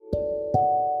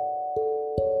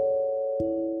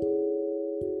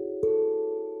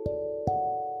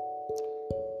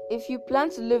If you plan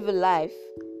to live a life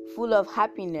full of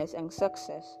happiness and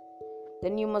success,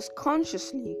 then you must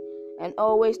consciously and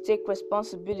always take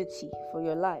responsibility for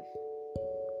your life.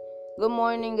 Good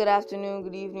morning, good afternoon,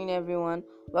 good evening, everyone.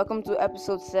 Welcome to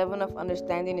episode 7 of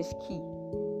Understanding is Key.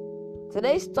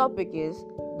 Today's topic is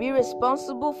be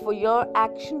responsible for your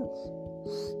actions.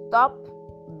 Stop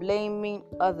blaming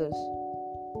others.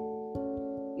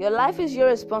 Your life is your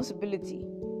responsibility.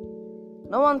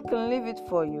 No one can live it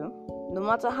for you, no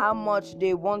matter how much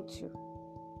they want to.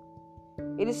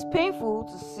 It is painful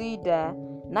to see that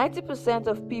 90%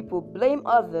 of people blame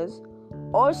others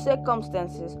or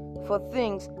circumstances for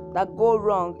things that go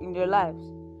wrong in their lives.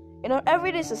 In our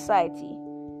everyday society,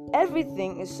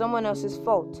 everything is someone else's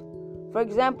fault. For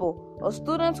example, a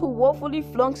student who woefully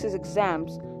flunks his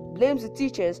exams blames the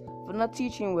teachers for not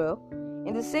teaching well.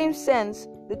 In the same sense,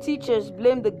 the teachers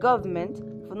blame the government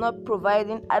for not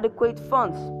providing adequate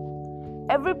funds.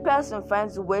 Every person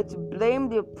finds a way to blame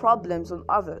their problems on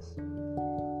others.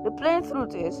 The plain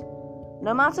truth is,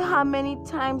 no matter how many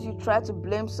times you try to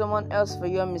blame someone else for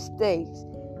your mistakes,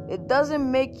 it doesn't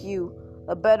make you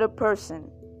a better person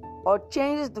or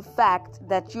changes the fact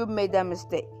that you made that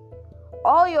mistake.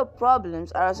 All your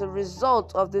problems are as a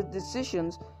result of the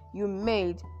decisions you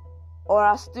made or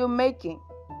are still making.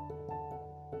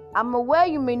 I'm aware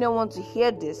you may not want to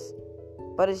hear this,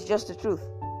 but it's just the truth.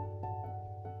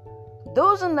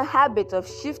 Those in the habit of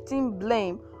shifting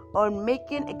blame or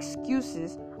making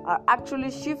excuses are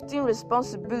actually shifting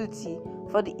responsibility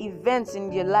for the events in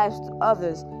their lives to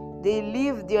others. They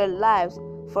live their lives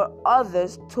for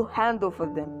others to handle for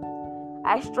them.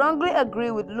 I strongly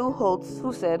agree with Lou Holtz,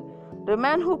 who said, "The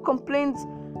man who complains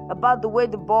about the way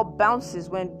the ball bounces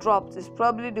when dropped is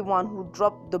probably the one who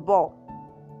dropped the ball."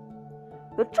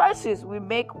 The choices we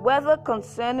make, whether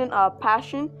concerning our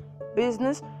passion,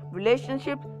 business,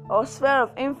 relationship, or sphere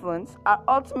of influence, are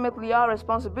ultimately our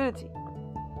responsibility.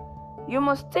 You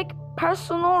must take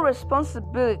personal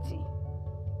responsibility.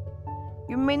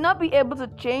 You may not be able to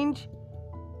change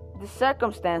the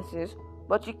circumstances,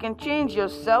 but you can change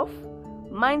yourself,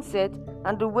 mindset,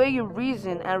 and the way you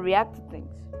reason and react to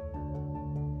things.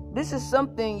 This is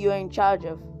something you're in charge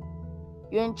of.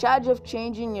 You're in charge of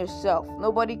changing yourself.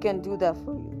 Nobody can do that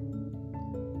for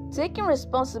you. Taking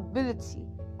responsibility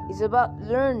is about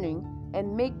learning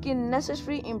and making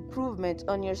necessary improvements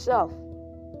on yourself.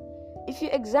 If you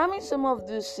examine some of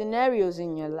these scenarios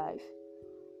in your life,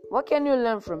 what can you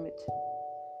learn from it?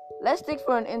 Let's take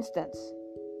for an instance,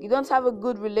 you don't have a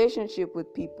good relationship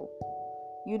with people.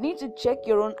 You need to check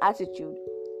your own attitude.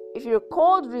 If you're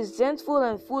cold, resentful,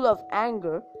 and full of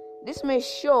anger, this may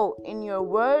show in your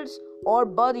words or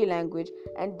body language,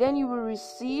 and then you will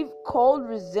receive cold,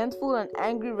 resentful, and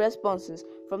angry responses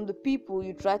from the people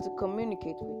you try to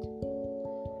communicate with.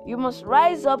 You must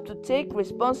rise up to take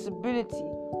responsibility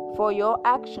for your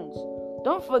actions.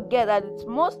 Don't forget that it's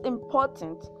most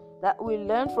important that we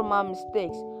learn from our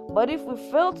mistakes, but if we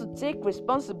fail to take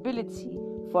responsibility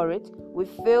for it, we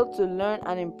fail to learn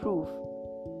and improve.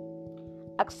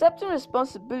 Accepting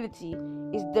responsibility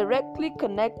is directly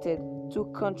connected to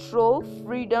control,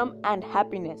 freedom, and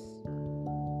happiness.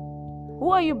 Who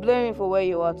are you blaming for where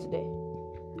you are today?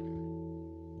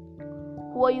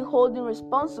 Who are you holding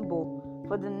responsible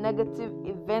for the negative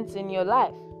events in your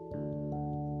life?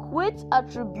 Quit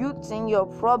attributing your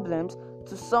problems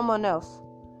to someone else.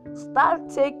 Start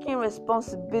taking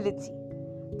responsibility.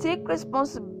 Taking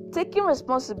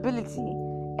responsibility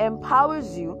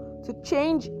empowers you to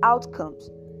change outcomes.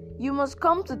 You must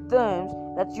come to terms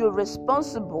that you're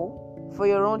responsible for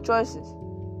your own choices.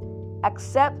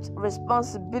 Accept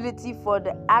responsibility for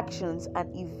the actions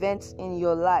and events in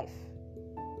your life.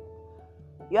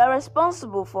 You are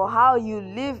responsible for how you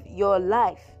live your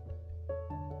life.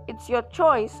 It's your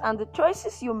choice, and the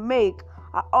choices you make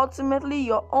are ultimately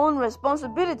your own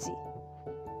responsibility.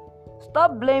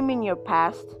 Stop blaming your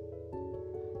past.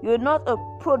 You're not a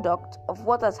product of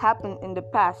what has happened in the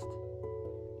past.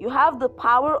 You have the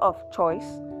power of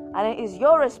choice, and it is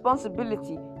your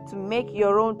responsibility to make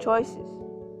your own choices.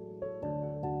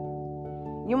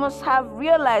 You must have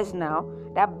realized now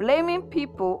that blaming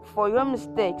people for your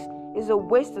mistakes is a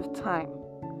waste of time.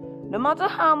 No matter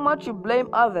how much you blame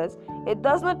others, it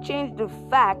does not change the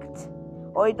fact,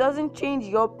 or it doesn't change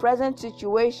your present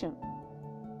situation.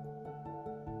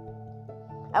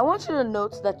 I want you to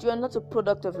note that you are not a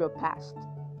product of your past.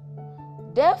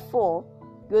 Therefore,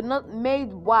 you're not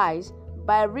made wise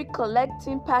by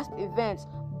recollecting past events,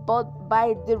 but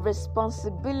by the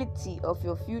responsibility of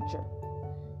your future.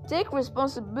 Take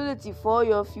responsibility for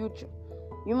your future.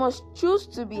 You must choose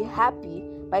to be happy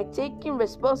by taking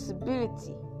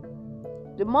responsibility.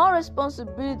 The more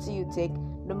responsibility you take,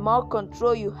 the more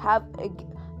control you have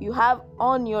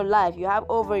on your life, you have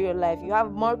over your life. You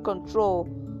have more control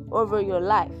over your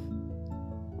life.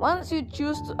 Once you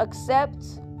choose to accept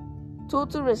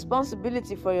total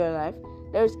responsibility for your life,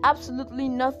 there is absolutely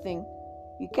nothing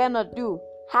you cannot do,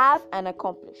 have, and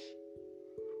accomplish.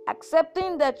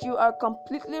 Accepting that you are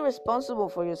completely responsible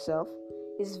for yourself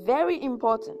is very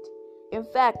important. In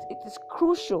fact, it is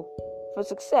crucial for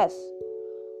success.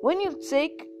 When you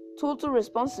take total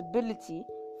responsibility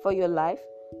for your life,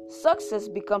 success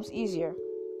becomes easier.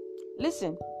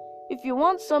 Listen, if you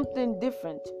want something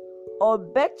different or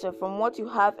better from what you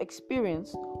have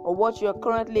experienced or what you are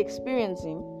currently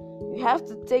experiencing, you have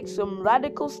to take some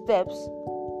radical steps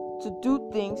to do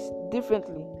things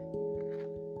differently.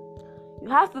 You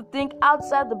have to think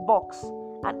outside the box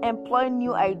and employ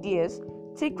new ideas,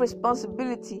 take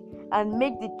responsibility, and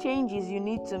make the changes you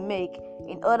need to make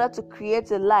in order to create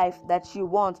a life that you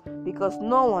want, because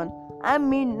no one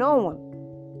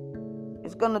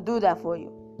is going to do that for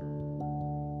you.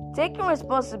 Taking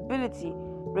responsibility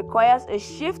requires a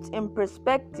shift in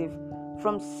perspective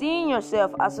from seeing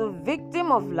yourself as a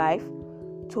victim of life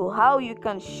to how you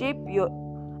can shape your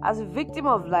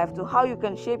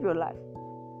life.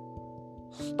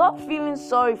 Stop feeling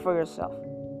sorry for yourself.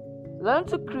 Learn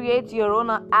to create your own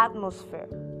atmosphere.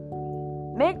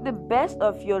 Make the best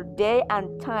of your day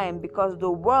and time, because the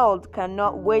world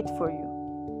cannot wait for you.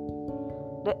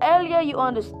 The earlier you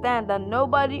understand that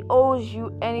nobody owes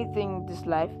you anything in this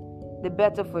life, the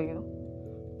better for you.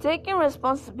 Taking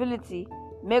responsibility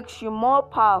makes you more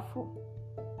powerful.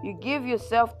 You give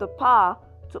yourself the power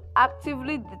to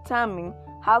actively determine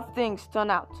how things turn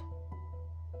out.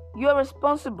 You are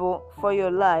responsible for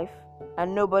your life,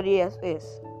 and nobody else is.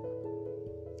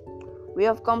 We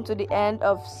have come to the end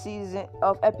of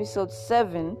episode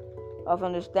 7 of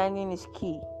Understanding is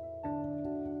Key.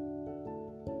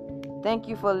 Thank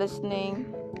you for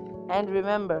listening, and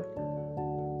remember,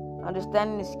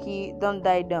 understanding is key, don't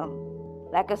die dumb.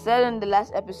 Like I said in the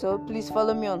last episode, please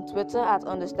follow me on Twitter at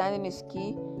Understanding is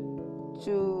Key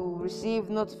to receive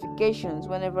notifications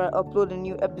whenever I upload a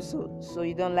new episode, so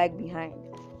you don't lag behind.